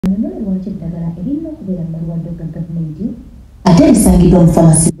okubeera mu malwaliro ga gavumenti ate bisangibwa mu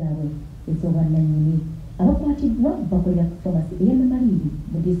famasi zaabwe ez'obwannannyini. Abakwatiddwa bakolera ku famasi eya Namaliiri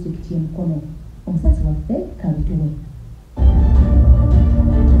mu disitulikiti y'e Mukono. Omusasi waffe Kabituwe.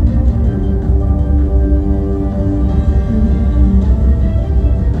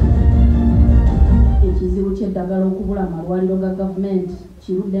 Ekizibu ky'eddagala okubula amalwaliro ga gavumenti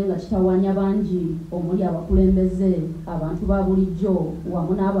kirudde nga kitawaanya bangi omuli abakulembeze, abantu ba bulijjo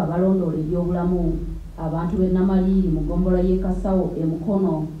wamu n'abo abalondoola ebyobulamu. Abantu b'e Namaliiri mu ggombolola y'e Kasawo e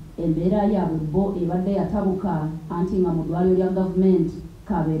Mukono embeera yaabwe bo ebadde yatabuka anti nga mu ddwaliro lya gavumenti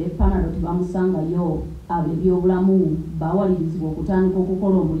kabeere panado tebamusangayo. Ab'ebyobulamu baawalirizibwa okutandika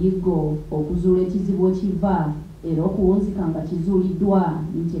okukola omuyiggo okuzuula ekizibu ekiva era okuwunzika nga kizuuliddwa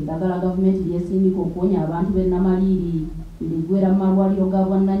nti eddagala gavumenti lyesiimika okuwonya abantu b'e Namaliiri ligwera mu malwaliro ga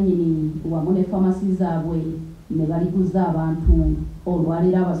bwannannyini wamu ne famasi zaabwe ne baliguza abantu.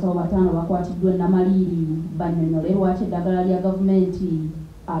 Olwaleero abasawo 5 bakwatiddwa e Namaliiri bannyonnyole lwaki eddagala lya gavumenti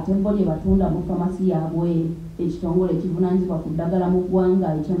ate bo lye batunda mu famasi yaabwe. Ekitongole ekivunaanyizibwa ku ddagala mu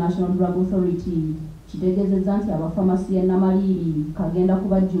ggwanga ekya National Drug Authority kitegeezezza nti abafamasi y'e Namaliiri kagenda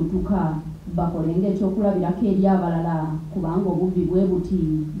kubajjuutuka bakole ng'ekyokulabirako eri abalala kubanga obubbi bwe buti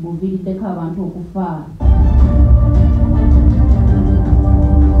buviiriddeko abantu okufa.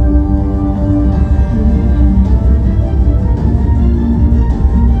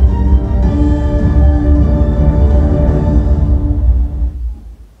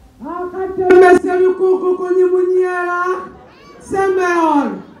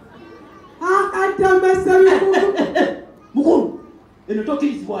 Mukuru, eno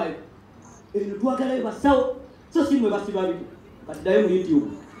tokkirizibwayo. Eno twagalayo basawo so si mwe basiba bitu. Kati ddayo mu YouTube.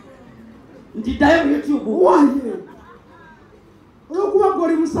 Nti ddayo mu YouTube. Waye. Olwokuba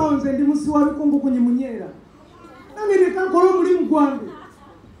goli musawo nze ndi musiwa bikungu kunyimunyeera. Nange ne kankola omulimu gwange.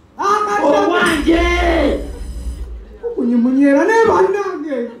 Owanje! Kunyimunyeera ne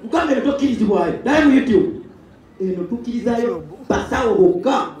bannange. Mugambe eno tokkirizibwayo. Ddayo mu YouTube. Eno tukkirizayo basawo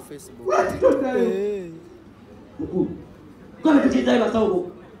bokka. Lwaki toddayo? Mukuru. Mugambe tukkirizayo basawo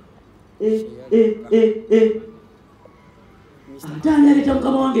bokka. Atani aleta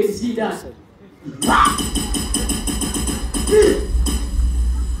mukama wange ebisiida.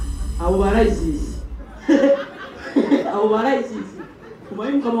 Abo balaisisi. Abo balaisisi.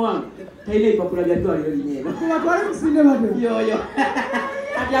 Kumanyi mukama wange talina ebipapula bya ddwaliro linyeema. Batwale musinde bade. Yoyo.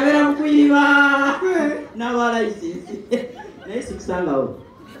 Ati abeera mukuyiba. N'abalaisisi. Naye sikusangawo.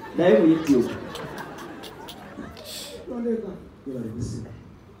 Ddayo mu YouTube. Tondeka.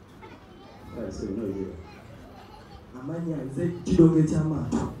 Amanya nze kidoge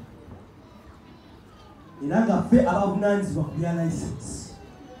ky'amaato era nga ffe abavunaanyizibwa ku bya license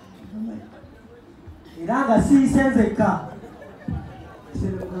era nga siise nzekka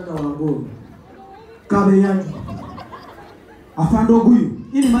kisenemukanda wange oyo kabeyangi afanda oguyu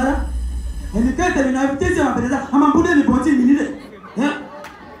ini mara emikete binabiteze mapereza amambude nipoti minire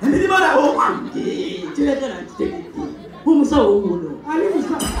emiri mara kiretera kitegeti umusawo w'umuntu Ali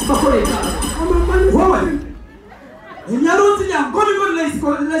musawo. bakoleka Amamani wowe emyaluzi yankoni ngoni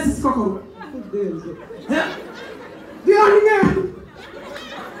laisisi kokoro Diani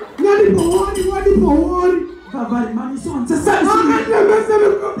Nyali powori, wadi powori. Babari mani son sasa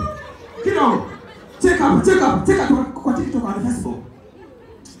Kino. check up kwa TikTok and Facebook.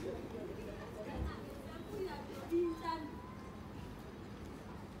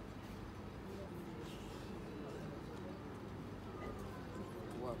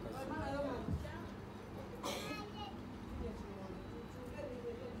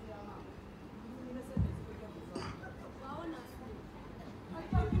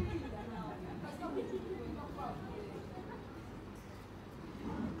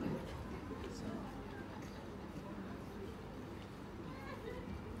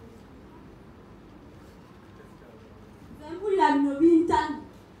 Bino bintani.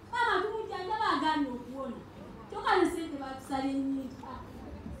 Mama tumujanja bagani okuona. Tokale sente batusale nyingi.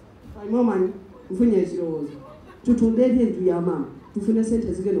 Mama mfunye ekirowoozo. Tutunde ebintu ya mama. Tufune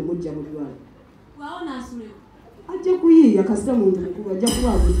sente zigenda omujja mu ddwaliro. Waona asule. Ajja kuyiiya kasita muntu mukulu ajja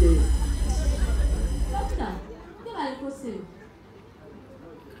kuba aguddeyo. Dokita, tebale kose.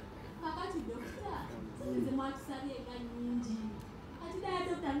 Kakati dokita, sinze mwatusale ega nyingi. Ati daya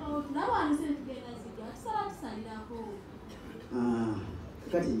dokita nga otulaba wano sente tugenda zigya. Tusala tusalirako.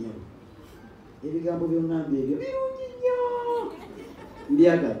 Kati nnyo ebigambo by'ongambye ebyo birungi nnyo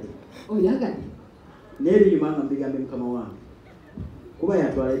mbyagadde Oyagadde? naye binyuma nga mbigambe mukama wange kuba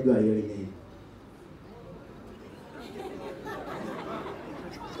yatwala eddwaliro linene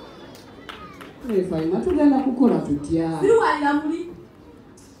Fayima tugenda kukola tutya? Siruwalira muli.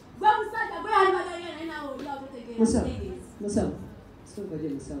 Gwe musajja gwe yali bagayana Musawo. Sokoje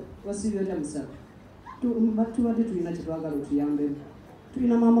musawo. Wasibira musawo. Tubadde tulina kyetwagala otuyambemu.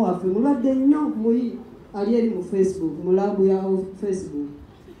 Tulina maama waffe mulwadde nnyo muyi ali eri mu Facebook mulabu ya Facebook.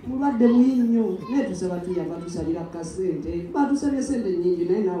 Mulwadde muyi nnyo naye tusaba tuyamba tusalira kasente. Batusabye sente nnyingi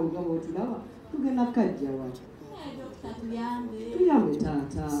naye naawe nga bw'otulaba tugenda kajja wa. Tuyambe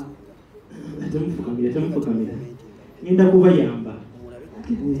taata. Temufukamira. Ngenda kubayamba.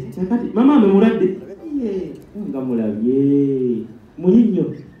 Kakati mama mulwadde. Nga mulabye. Muyi nnyo.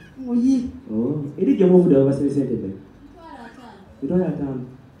 Muyi. Eri gye muvude babasabye sente be. $5.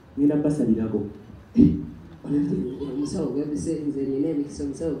 Ngenda basalirako. Omusawo gwebise nze nina emikisa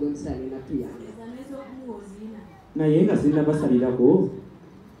omusawo gwebisali natuyamba. Naye nga sirina basalirako.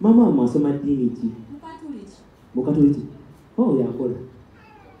 Mama mwasoma ddiini ki? Mukatoliki. Yakola.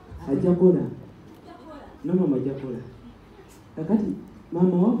 Ajja kola. No mama ajja kola. Kakati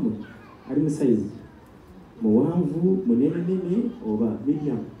mama wamwe ali mu size. Muwanvu, munene oba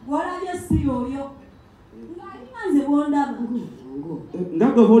medium. Walabye si oyo. Ngalimanze bondaba.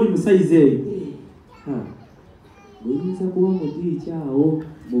 Ndaga boli mu size eyo. Buyinza kuba mudi kyawo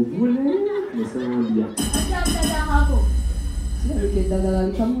muvule musambya. Eddagala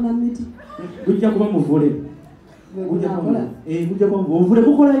likamula miti. Gujja kuba muvule. Gujja kuba muvule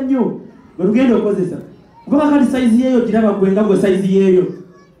kukola nnyo. Bagenda okozesa. Kuba kali size yeyo kiraba gwenga go size yeyo.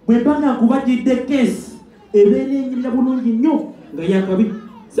 Bwempanga kubajidde case ebeera enyirira bulungi nnyo nga yakabi.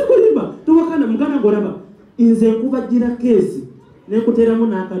 Sikulimba tuwakana mugana goraba. Inze nkubajjira case nekuteramu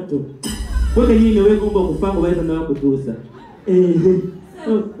n'akatto. Bweke yine wegomba okufa ngo bayita nabakutuusa.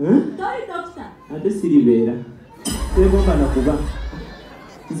 Tori doctor. Ate siribeera. Wegomba nakuba.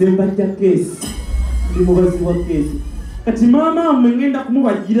 Nze mbajja case. Ndi mubazi wa case. Kati mama ngenda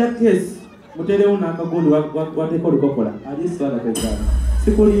kumubajjira case. Muterewo n'akagondo wateeka olukokola. Ali swala kwekana.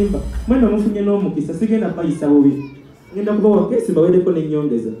 Sikulimba. Mwena mufunye n'omukisa sigenda payisa bubi. Ngenda kubawa case mbaweereko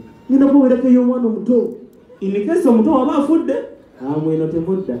n'ennyongeza. Ngenda kubaweereko ey'omwana omuto. In case omuto waba afudde, mweno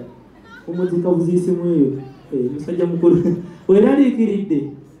temudda. Omuzika buziisimu eyo. Musajja mukulu.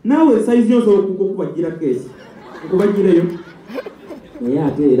 Weeraliikiridde. Naawe size yonso okubajjira case. Okubajjirayo. Naye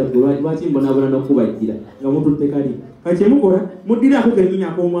ate era lwaki mbonabona n'okubajjira nga mututte kali. Kati mukola muddiraako kennyini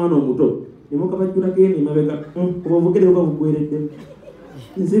ak'omwana omuto. Ne mukabajjulako eno emabega. Oba obugere buba bugwereddemu.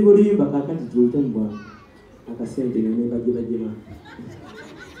 Nze bulimba kakati tuyite mu bwangu. Akasente nemebajjebajjema.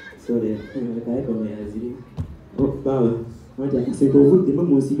 Sorry, kayako meyaziri. Baba, mwanti akasente obuddemu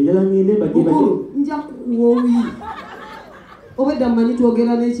mu nsimbi njala ngende bajjebajje. Nja kuwowi. Obedda mmanyi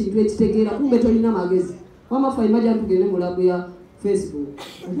twogera n'ekintu ekitegeera kumbe tolina magezi. Mama fayima jja tugende mu labu ya Facebook.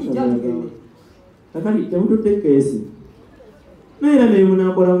 Jja tugende. Kakati temututte keesi. Naye naye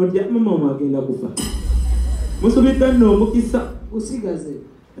munakola mutya mama mwagenda kufa. Musubidde nno omukisa. Usigaze.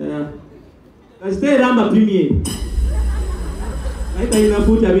 Kasiteera ambapimye. Naye kalina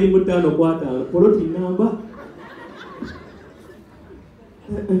fuuti 25 kwata poloti namba.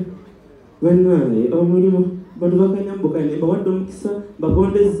 Banaye omulimu bantu bakanyambuka ne bawadde omukisa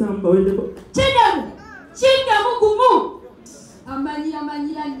bagondeza mbaweddeko. Kindamu gumu. Amanyira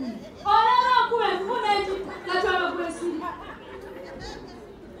nyi. Olaba kuba enfuna eki katwala kwesiri.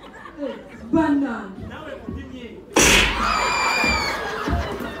 Bana. Nawe kudimye.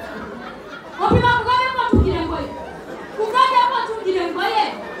 Opima kugane kwa tugire ngoye. Kugane kwa tugire ngoye.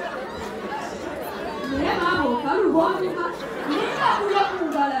 Naye babo kaluboneka. Ninga kuya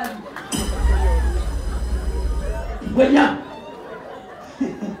kungala. Gwenya.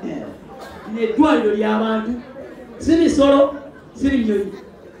 N'eddwaliro ly'abantu si bisolo si binyonyi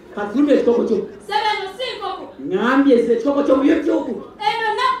katulumya ekikoko kyo Sebeno si nkoko. ngambye ze ekikoko kyo mu YouTube Eno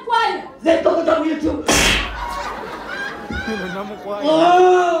nakwaya. ze ekikoko kyo mu YouTube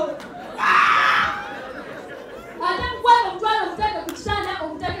Ate mkwala mtwala mtaka kukitanda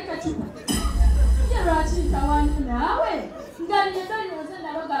omutake kachupa. Lwaki ntawanyu naawe nga lyendalirozenda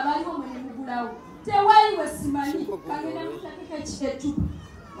loga abaliwo mwe nemugulawo tewaliwe simanyi kagenda mutakeka ekyecupa.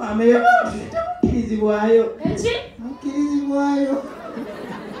 Mameyo temukkirizibwayo Eki? mukkirizibwayo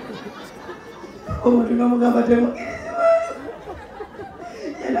omuntu namugamba temukkirizibwayo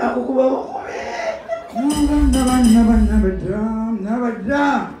yena akukuba bukubi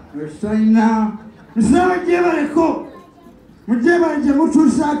nabadda esaina nsabajjebaleko mujjebalije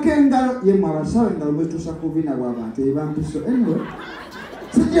mutuusaako engalo yemwe abasawo engalo mwetuusa ku bina bw'abantu ebampiso anyway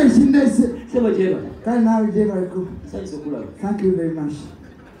sijja ekindese sebajeba kale naawe jebaleko sayisa okulaba thank you very much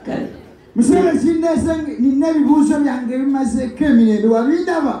kale musebe ekindese nina ebibuuzo byange bimazeeko emirembe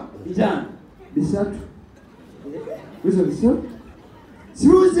wabindaba bitano bisatu bizo bisatu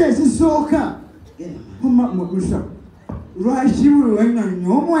sibuuze ekisooka musa lwaki buli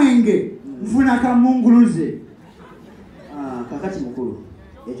wenyonyo omwenge nfuna kamunguluze kakati mukulu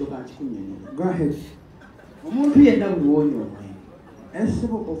ekyo kankikunyonyola. Go ahead. Omuntu yenna buli wonyo omwenge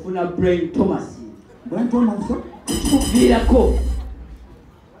esoboka ofuna Brain Thomas ekikuviirako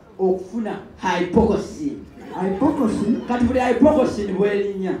okufuna hypocrisy. Kati buli hypocrisy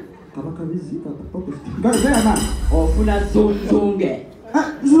bwerinnya ofuna zunzunge.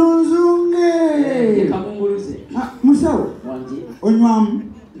 Kamunguluze musawo onywamu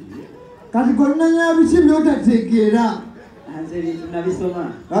kati gonnanya biki byotategeera anze ebintu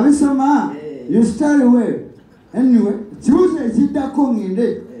nabisoma you start away anyway kibuuzo ekiddako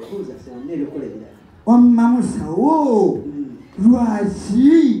ngende wamma musawo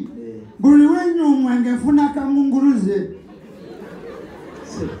lwaki buli wennya omwenge funa kamunguluze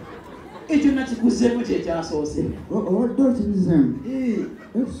ekyo nakikuzeemu kyekyasoose dokinzemu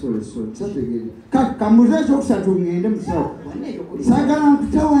kyategeere kambuze ekyokusatu ngende musawo saagala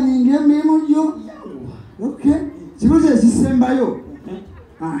nkutawaninga emirimu gyo okay kibuuzo ekisembayo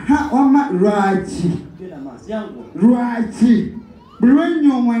wamma lwaki buli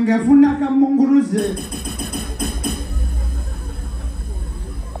wennya omwenge afuna kamunguluze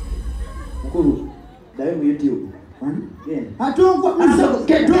mukulu dayo mu YouTube. Don't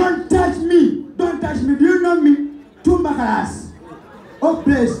touch me. Do you know me? Tumba class. Oh,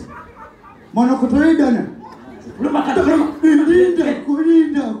 please. Monokotoridana.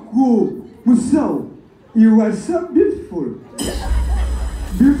 Musaw, you are so beautiful.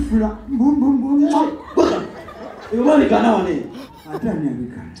 Beautiful. Boom, boom, boom. You want to go now? I don't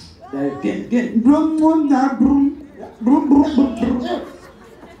know. Again. Brum, brum, brum. Brum, brum, brum.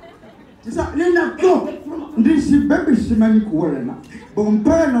 Lina go. Ndisi baby simani kuwalana.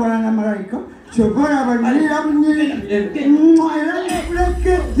 Bompana wala malaika. Chovara banira mnyi. Mwala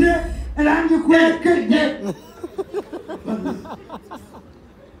kulekede. Elangi kulekede.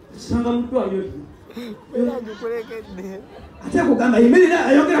 Sanga mtu ayo. Elangi kulekede. Acha kugamba imelera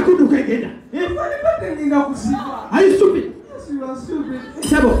ayongera kuduka egenda. Efani pate ninga kusiba. Are you stupid? You are stupid.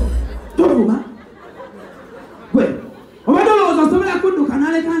 Sabo. Tofuma. Gwe. Obadolo ozosobera kuduka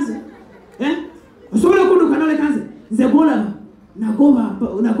nale kanze. Osobola kuduka nale kanze nze golaba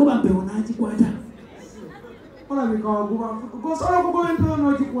nagoba mpewo nakikwata olabika waguba gosobola kugoba empewo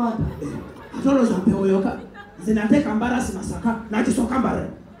n'okikwata atoloza mpewo yoka nze nateeka mbarasi Masaka nakisoka mbara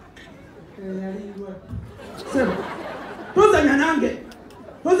sebo tozanya nange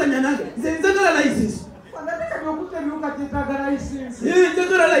nze njagala license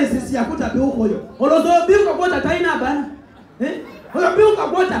njagala license yakutabiukoyo olozobiuka kwota talina abana oyobiuka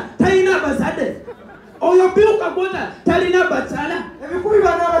kwota talina abazadde oyobiuka kwota talina bakyala ebikubi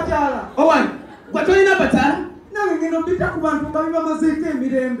bana abakyala owani gwe tolina bakyala nange ngenda obita ku bantu nga bibamazeeko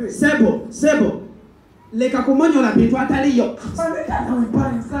emirembe sebo leka kumonyola bintu ataliyo nawe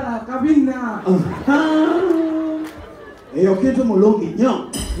mpale nsala akabina eyo kintu mulungi nnyo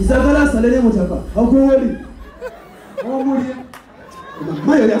nzagala asalire mutaka akwewoli omuli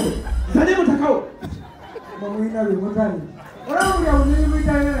mayo lyako sale mutakawo mwamwina bimutali olaba buli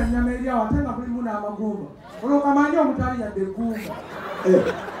awunyiribwitayina na nnyama eryawo ate nga kulimu n'amagumba olwokamanye omutali yadde eggumba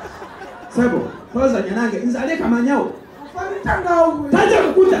sebo tozanya nange nzale kamanyawo fanitangawo tajja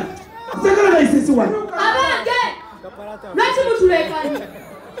kukuta nzagala layisensi wano abange lwaki mutulekanye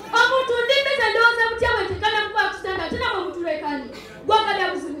omuntu ndimbize ndowooza butya bwetekana kuba kusanga ate namwe mutulekanye gwagala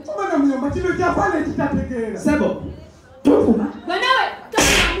buzibu ki omwana muyomba kino kyafaana ekitategeera sebo tofuma gwe nawe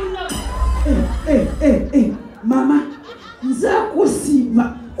tomuno mama nza kusiba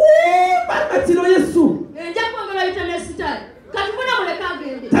bamatiro Yesu enja kwongera yita ne sitali kati muna muleka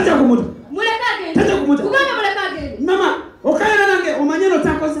agende tajja kumuta kugamba muleka agende mama okayana nange omanyeno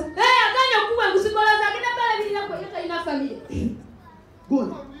takoze aganya okuwa enguzikoloza agenda bala birina kweyeta ina familia good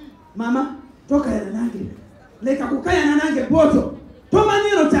mama tokayana nange leka kukayana nange boto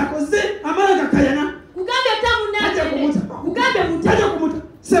tomanyeno takoze amala kakayana kugambe tamu nange kugambe tajja kumuta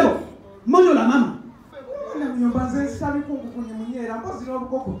sebo monyola mama muyomba nze nsitabikungukunye munyeera mpozira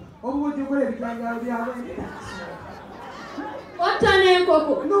obukoko obubujjukola ebijanjalo byabwe otana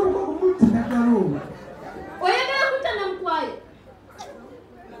enkoko n'obukoko mutinagala obwo oyagala kutana mukwaye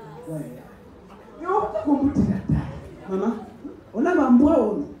obukoko mutira ddala mama olaba mbwa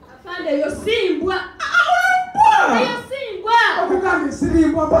ono afande eyo simbwa eyo simbwa okugamba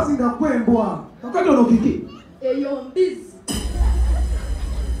sirimbwa mpozi nga kwembwa kakati ono kiki eyo mbizi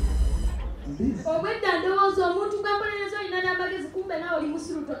obwedda ndowooza omuntu gwambonereza olina n'amagezi kumbe nawe oli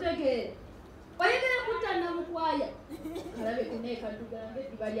musiru totegeere oyagala kutana mukwaya kalabe kuneekaddugange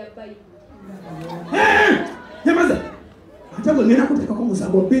eddiba lya bayibuli nyamaza ate gwe ngenda kuteekako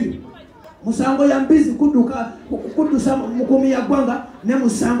musango bbiri musango ya mbizi kuddusa mukumi ya ggwanga ne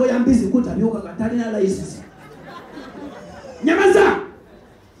musango ya mbizi kutabyuka nga talina layisisi Nyamaza.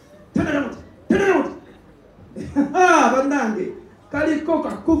 Tena. Banange. Kaliko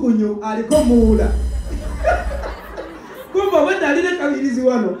kakugunyu aliko muula. Kumba wenda alile kabirizi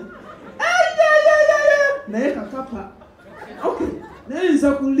wano. Naye kakapa. Okay. Naye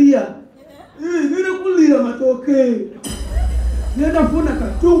nza kulia. Nina kulia matoke. Nenda funa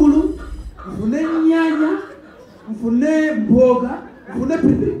katungulu, mfune nyanya, mfune mboga, mfune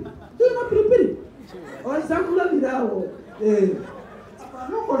pilipili. Tuna pilipili. Oza kula birao.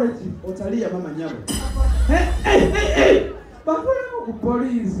 Nukolechi otalia mama nyabo. Bakula ku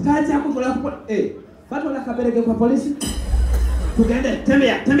police. Kaja kukola ku Fatwa la kabeleke kwa polisi. Tugende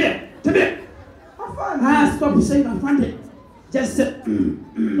tembea. Afande. Stop saying afande. Just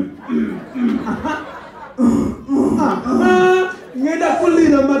ngenda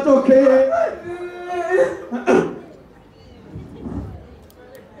kulira matoke.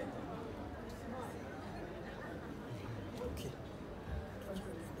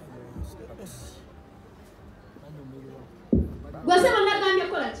 Gwasema mnagambye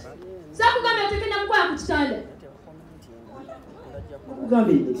kola ki? Sakugambye otekenda mkwaya ku kitanda.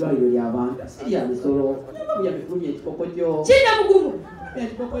 Okugambe eddwaliro ly'abantu si lya misolo. Yabifunye ekikokojo. Kinda mugumu.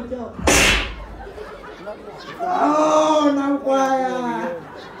 Ekikokojo. Nakwaya.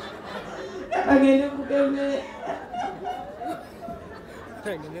 Agende kugeme.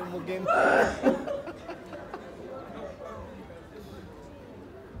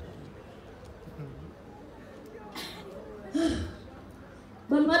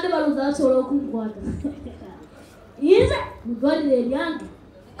 Bamade baluza asobola okunkwata. Yinza mudwalire eryange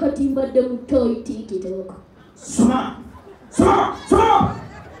kati mbadde mu toyitiikiteeko. Soma.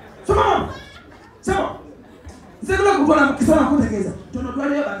 Nzekula kukola mukisona kutegeeza. Tono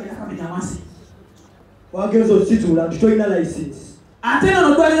twaliyo bagenda kamenya wansi. Wagenza okitula nti tolina license. Ate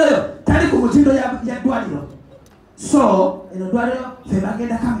eno twaliyo tali ku mutindo ya ddwaliro. So eno twaliyo fe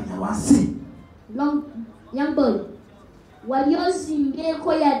bagenda kamenya wansi. Young boy, wali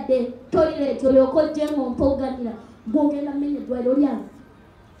osimbyeko yadde toilet olyoka ojje ng'ompoganira ng'ogenda mmenya eddwaliro lyange.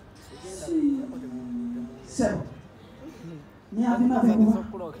 Sebo. Ni abima bekuba.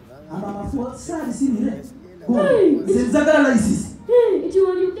 Amamafuwa sabisimire. Nzagala license.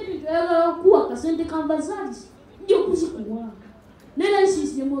 Ekiwandiikire twayagala okuwa kasente kanvasalizi nja okuzikuwa. Ne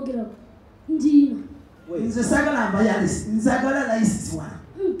license ne mwogerako ndiina. Nze sagala mbayalisi. Nzagala license wana.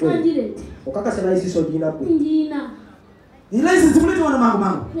 Kandireete. Okakasa license ogina ku. Ndiina. License mulete wana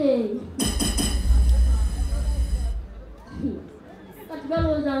mangu. Kati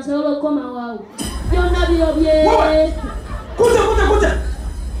balowooza nsobola okukoma waawo. Byonna byobye. Kuja.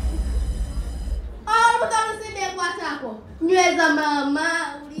 Mutamusinde ekwatako. Nyweza mama,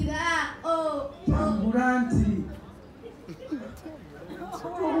 ulira. Ambulanti.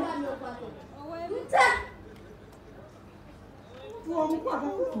 Tuwamukwata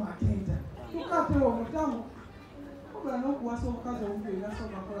kutwakenda. Tukapewa omutamu. Obula n'okuwasa omukazi omubi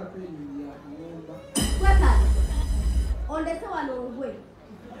nasoma kola training ya Namuyomba. Kwekale. Ondese wano ogwe.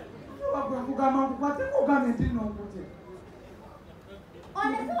 Wabwe kugamba nkukwate kugambe nti n'onkute.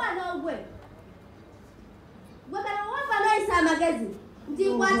 Ondese wano ogwe. Gwekale wampa noyisa amagezi. Nti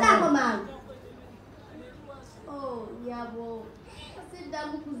nkwatako mangu. Yabo.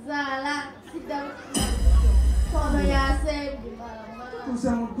 Siddamu kuzaala. Kono yasembi mama. Tuse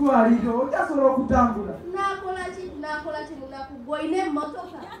mu ddwaliro otasobola okutambula. Nakola ki munaku gwoine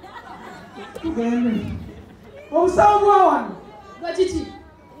emmotoka. Tugende. Obusawo bwa wano. Gwe kiki?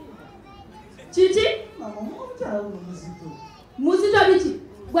 Kiki? Mama omukyala uno muzito. Muzito biki?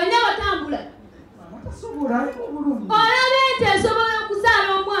 Gwenna watambula. Mama tasobola ali mu bulumi. Olaba ente esobola okuzaala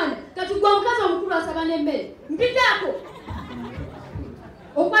omwana kati gwe omukazi omukulu asaba n'emmere. Mpitaako.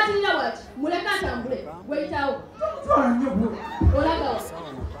 Okwatirira waki? Muleke atambule. Gweyitawo. Tomutwala nnyo bwe. Olagawa.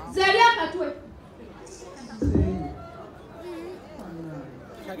 Zeeri akatwe.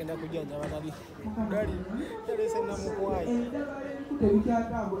 Kagenda kujanja banabi. Dali. Talese namukwai. Endagala ebikuta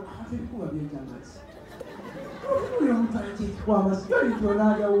ebikyatambula ate ebikuba byekyamasi. Oyo omutwala kyekikwamas yoli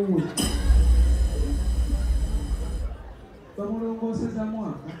kyonaalya wuwe. Bamulongooseza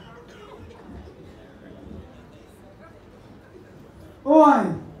mwaka. Owai.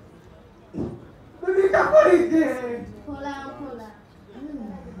 Bibikakolike. Kola.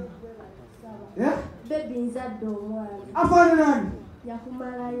 Baby nzadde omwana. Afaananani.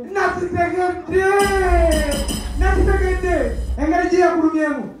 Yakumalayo. Nakitegedde. Engeri gye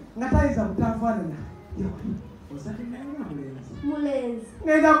yakulumyemu nga tayiza mutanfaanana. Ozadde nnyo Mulenzi.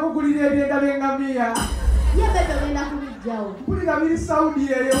 ngenda kugulira ebyenda by'engamiya. Ye bebe ogenda kubijjawo. Mpulira biri Saudi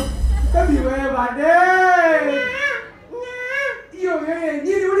eyo. Bebi weebade. Yo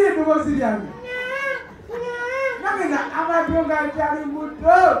nyiri uli eddoboozi lyange. Nange Amina amatunga chali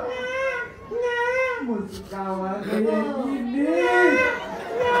muto. Musika wange yini.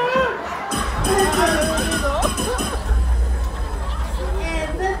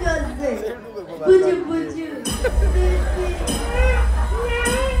 Buju.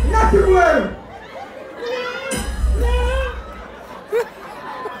 Nothing well.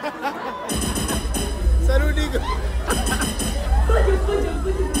 Sarudigo. Buju.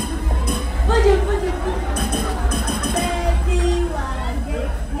 Baby wange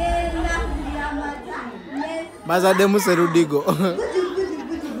ngena yamata. Mazademu Sarudigo. Buju.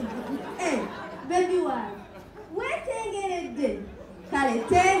 Baby wange. Wetengeredde. Kale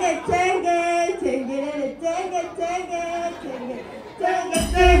tenge.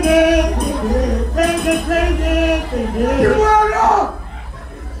 Kimwalo.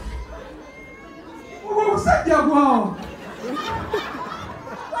 Umusajja gwao.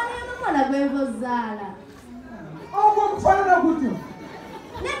 Mwana gwevozala. Ogwo kufanana gutyo.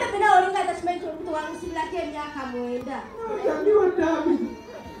 Nembe pena olinga attachment okuto wamusirako emyaka 9. Yandiwe dabi.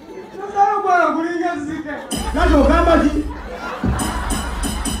 Nasala bwana kulinga zike. Kati ogamba ki?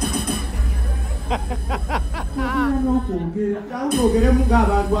 Ogeremu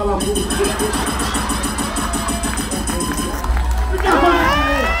ng'abantu abakulu.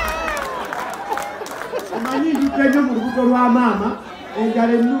 Omanyi ntutenye mu lubuto lwa maama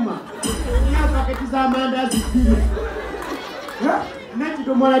enjala ennuma. Nina paketi z'amandaazi 2.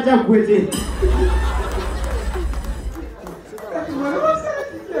 N'ekidomola kya gwete.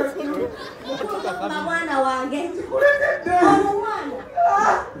 Mwana wange. Omwana.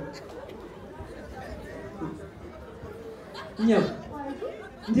 Nyamu.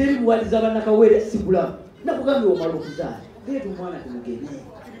 Nderi buwaliza bannakawere sibula. Nakugambye omala okuzaala. Leeta omwana tumugende.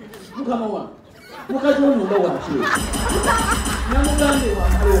 Mukama wange. Mukazi omunda waki. Namugambye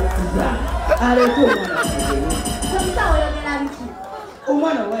wamala okuzaala. Aleete omwana tumugende. Omusawo oyogera biki?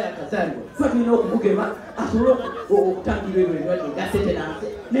 Omwana waye akazaalibwa. Ffe tulina okumugema asobole okutangira ebyo ebirwadde nga tetenansi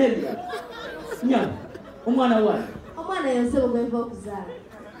n'ebirala. Nyamu. Omwana waye. Omwana yonsebo gweva okuzaala.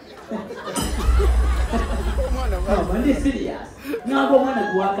 Mama, ndi serious. Nabo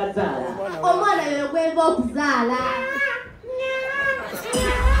omwana gwakazaala. Omwana yoyo gweva okuzaala.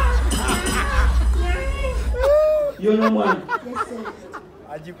 Yono omwana.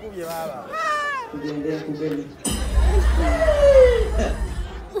 Ajikubye baba. Kugende.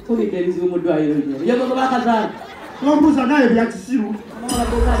 Kulidde ebizibu mu ddwaliro lino. Yego bakazaala. N'ombuuza naye bya kisiru. Omwana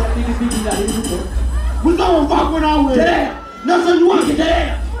gwakazaala pikipiki ngali lubuto. Musawo nvaako naawe. Tereera. Nasonyiwa.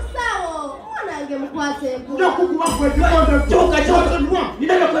 Tereera. Musawo, omwana wange mukwate enku. Njakukuba gwe ekikonde. Kyuka.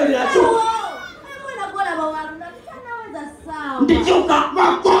 Nina byokwerera kyuka. Omwana gwolaba waluna tanaweza sawa. Ndi kyuka.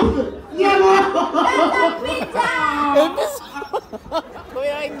 Makofe. Nyabo. Pita.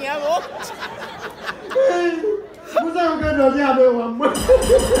 Oya nyabo. Musawo genda olyabe wammwe.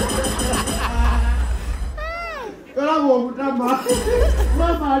 Kalaba omutama.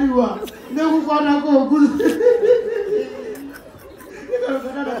 Mama aliwa. Nekukwatako okuzi. Nikalo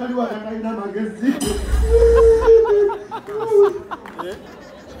kaliwa katalina magezi.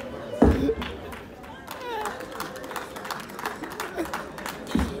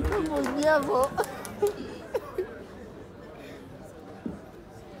 Nyabo.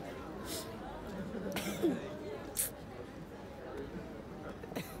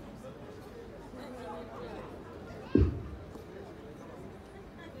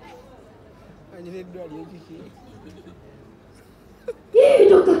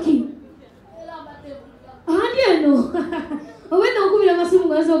 Dr. King. Eno. Owenda okubira masimu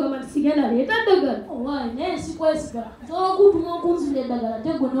ngazoga matisigala leta ddagala. Owaye naye sikwesiga. Nsobola okutuma okunzira eddagala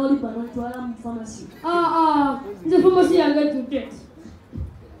tegwe n'oliba n'otwala mu famasi. Nze famasi yange tutte.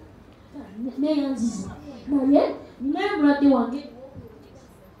 Neyanziza. Naye ninaye mulwadde wange.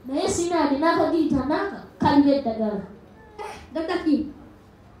 Naye sinaade n'akagiyita n'aka kalira eddagala. Dr. King.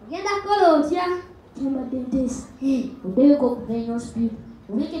 Ogenda kukola otya? Kyembadde nteesa. Oddeeko okuva eno speed.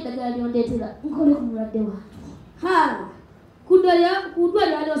 Oleka eddagala lyondeetera nkole ku mulwadde wange.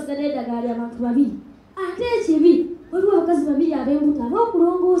 Kudwaliro ali osigadde eddagala ly'abantu 2. Ate ekibi waliwo abakazi 2 ab'embuto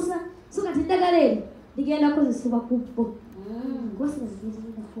ab'okulongoosa. So kati eddagala eryo ligenda kukozesebwa ku bo.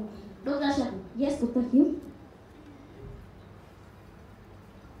 Dr. Shaku. Yes, Dr. King.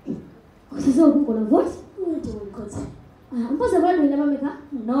 Okusaza okukola voti? Olikoze. Mpoza bado ina bameka?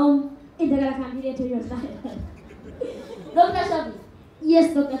 No. Eddagala kandireeto yonna. Dr. Shaku.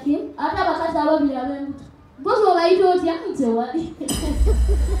 Yes, Dr. King. Ate abakazi ababiri ab'embuto. Mpoza obayita otya? Tewali.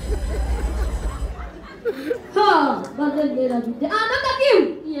 Bagendera-gidde. Dr. King!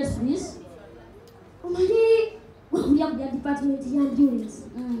 Yes, please. Omanyi wawulira ku bya department ya ambulance.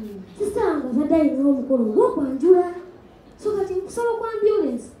 kasitanga vadai n'omukolo gw'okwanjula so kati nkusaba kwa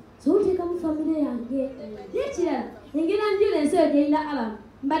ambulance soteeka mu famire yange n'ekirala engeri ambulance eyo gyerina abamu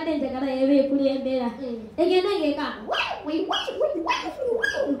mbadde njagala yeba ekulembera egenda ng'ekanga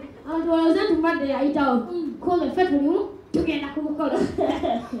abantu balowooza nti mbadde yayitawo kumbe ffe tulimu tugenda ku mukolo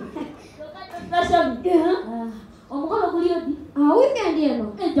omukolo guli odi wiikendi eno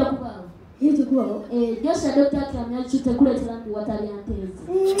ejja kubaawo ejja kubaawo josa Dr. Tramya kiteekuleetera nti watali anteezi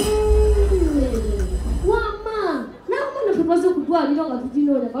wama nakumana tumaze okutwalira nga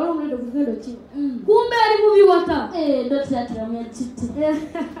tuginoonya kale omuledo kugendo ki kumbe ali mubi wata Dr. Tramya kiti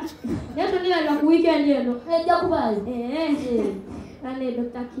naye tonirabira ku wiikendi eno ejja kubaayo ane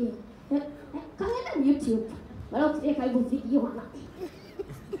Dr. Kim kagenda mu YouTube bala okuteeka ibo vidiyo wana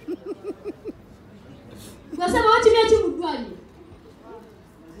twasaba wakimya ki mu ddwaliro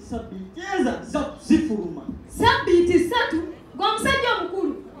sabiteza zifuluma sabiti 3 gw'omusajja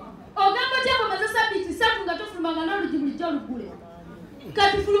omukulu ogamba otya bw'omaze sabiti 3 nga tofulumanga n'olugi bulijjo olugule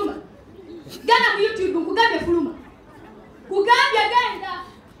kati fuluma gana mu YouTube nkugambye fuluma kugambye genda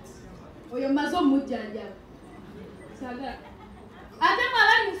oyo mmaze omujjanjaba sagala ate mwe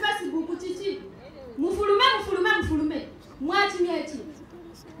abali mu Facebook kiki mufulume mwakimya eki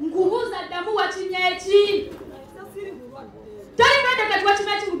nkubuuza ddamu wakimya eki toli mwende kati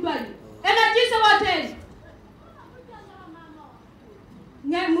wakimya eki mu ddwaliro enagiise woteri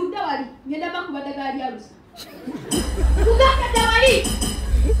mudde wali ngenda bakuba ddagala lya lusa kugambye dda wali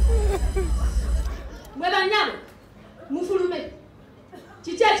mwe banyabo mufulume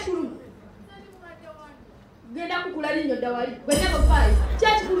kiki ekifuluma genda kukula linnyo dda wali bwenyabo faayi ki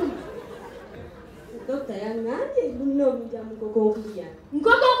ekifuluma Dokta yangambye bunno obujja mu nkoko okulya.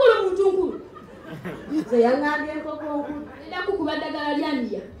 Nkoko nkulu muntu nkulu. Nze yangambye nkoko nkulu. Enda kukuba ddagala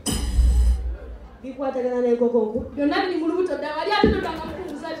lyandiya. Bikwatagana n'enkoko nkulu. Byonna biri mu lubuto dda wali ate todanga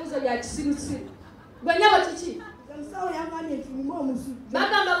mukunguza ebibuzo bya kisirusiru. Gwe nnyabo kiki? Omusawo yangambye ekirimu omusujja.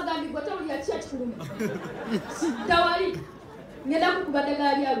 Bagamba bugambi gwe tewulira ki ekifuluma. Dda wali ngenda kukuba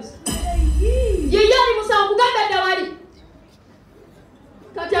ddagala lya lusa. Ye ali musawo kugamba dda wali.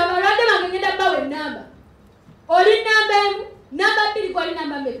 Kati abalwadde bange ngenda bawa ennamba oli nnamba emu nnamba 2 kwali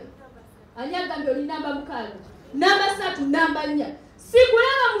nnamba mmeka ani agambye oli nnamba 6 nnamba 3 nnamba 4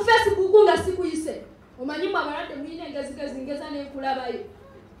 sikulaba mu Facebook nga sikuyise omanyimu abalwadde mulina engezigezi ngeza nenkulabayo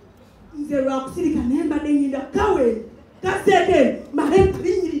nze lwakusirika naye mbadde ngenda kawe kaseeke male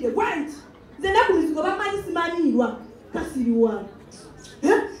linyirire bwanti nze naku mizigo bamanyi simanyiirwa kasiriwa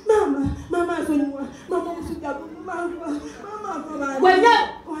mama asonyiwa mama omusujja wenya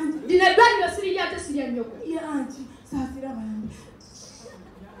dina eddwaliro sirirya ate sirya nnyoko anti saasira bambi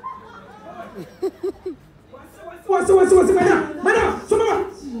wasi mana somama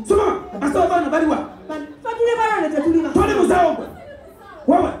abasawo baana baliwa fatule balane tetulina toli musawo gwe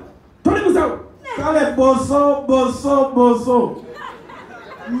wawe toli musawo kale boso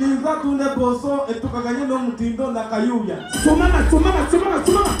niza tunde boso etukaganye n'omutindo nakayuya somama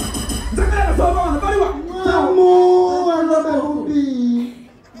nzagala abasawo baana baliwa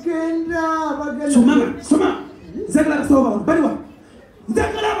Genda bagenda. Somama. Nzagala abasawo baana baliwa.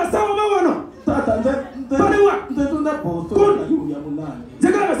 Nzagala abasawo baana. Tata baliwa. Nzetunda boso nakayuya munani.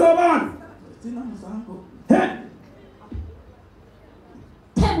 Nzagala abasawo baana. Sina musango.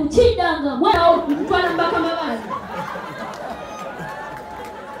 temukiddanga mwana okutwala mbaka mabanzi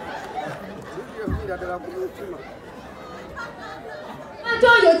ate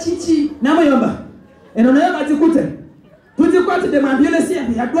oyo kiki Namuyomba eno nayo bazikute tuzikwatidde mu ambulance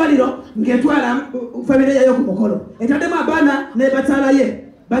yange ya ddwaliro ng'etwala famire yayo ku mukolo etaddemu abaana ne bakyala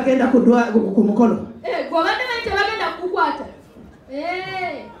ye bagenda ku mukolo gwobadde naye tebagenda kukukwata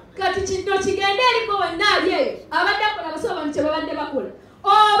kati kino kigende eriko wenna ali eyo abadde akola abasawo bano kye babadde bakola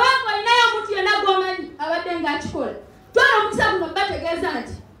oba ng'olinayo omuntu yenna gw'omanyi abadde ng'akikola twala omukisa guno bategeeza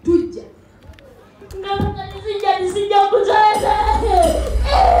nti tujja nga tuzijja